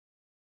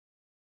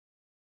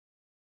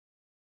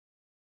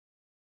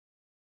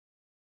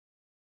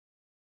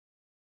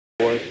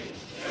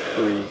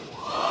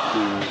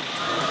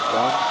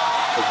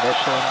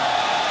mission.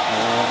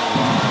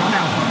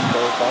 And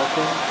go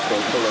Falcon, go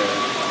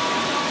Polaris.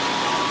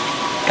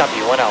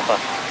 Copy, 1 Alpha.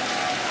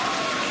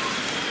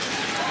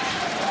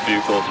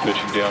 Vehicle is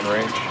pitching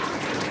downrange.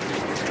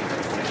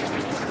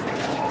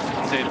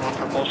 Stage 1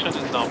 propulsion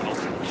is nominal.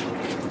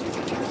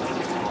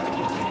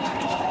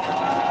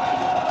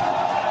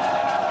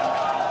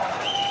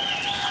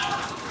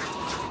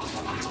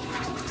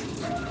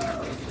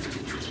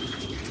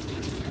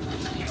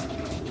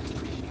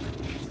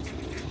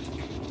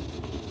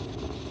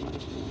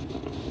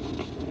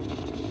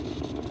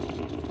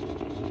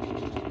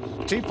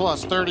 T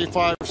plus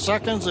 35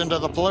 seconds into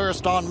the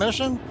Polaris Dawn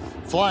mission,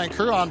 flying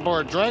crew on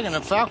board Dragon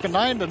and Falcon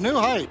 9 to new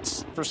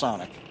heights for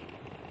Sonic.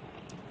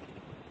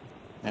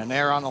 And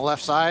there on the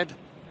left side,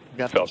 we've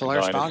got Falcon the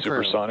Polaris 9 Dawn is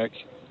crew. supersonic.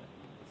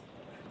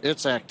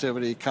 Its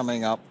activity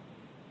coming up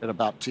at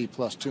about T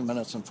plus 2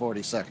 minutes and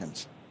 40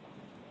 seconds.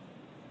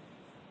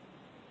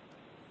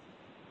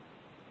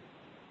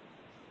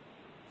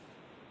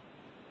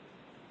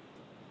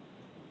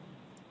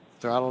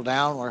 Throttle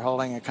down, we're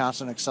holding a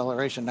constant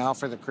acceleration now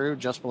for the crew,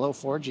 just below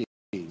 4 Gs.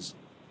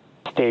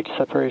 Stage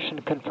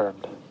separation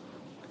confirmed.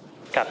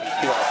 Copy, 2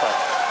 Alpha.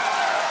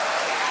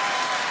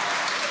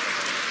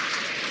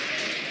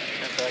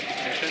 And back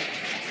ignition.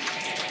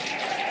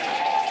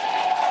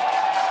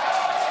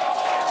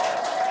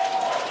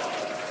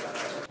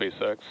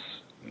 SpaceX,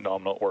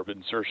 nominal orbit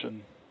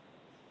insertion.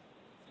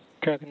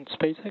 Dragon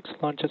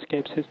SpaceX, launch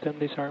escape system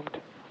disarmed.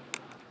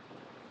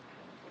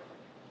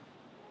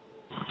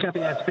 Copy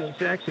that,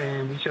 SpaceX,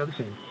 and we show the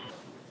scene.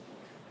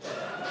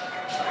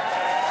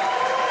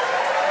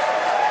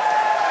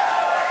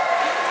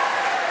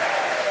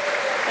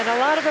 And a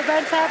lot of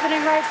events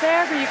happening right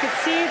there, but you can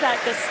see that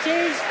the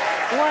Stage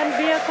 1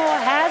 vehicle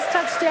has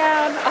touched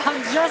down.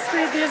 Just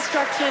read the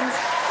instructions.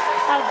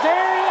 A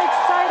very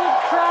excited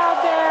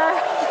crowd there.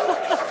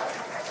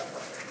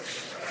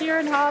 Here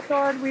in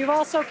Hawthorne, we've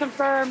also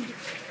confirmed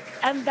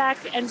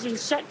MVAC engine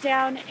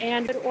shutdown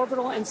and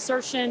orbital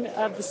insertion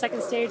of the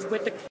second stage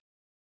with the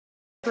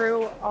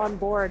crew on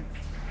board.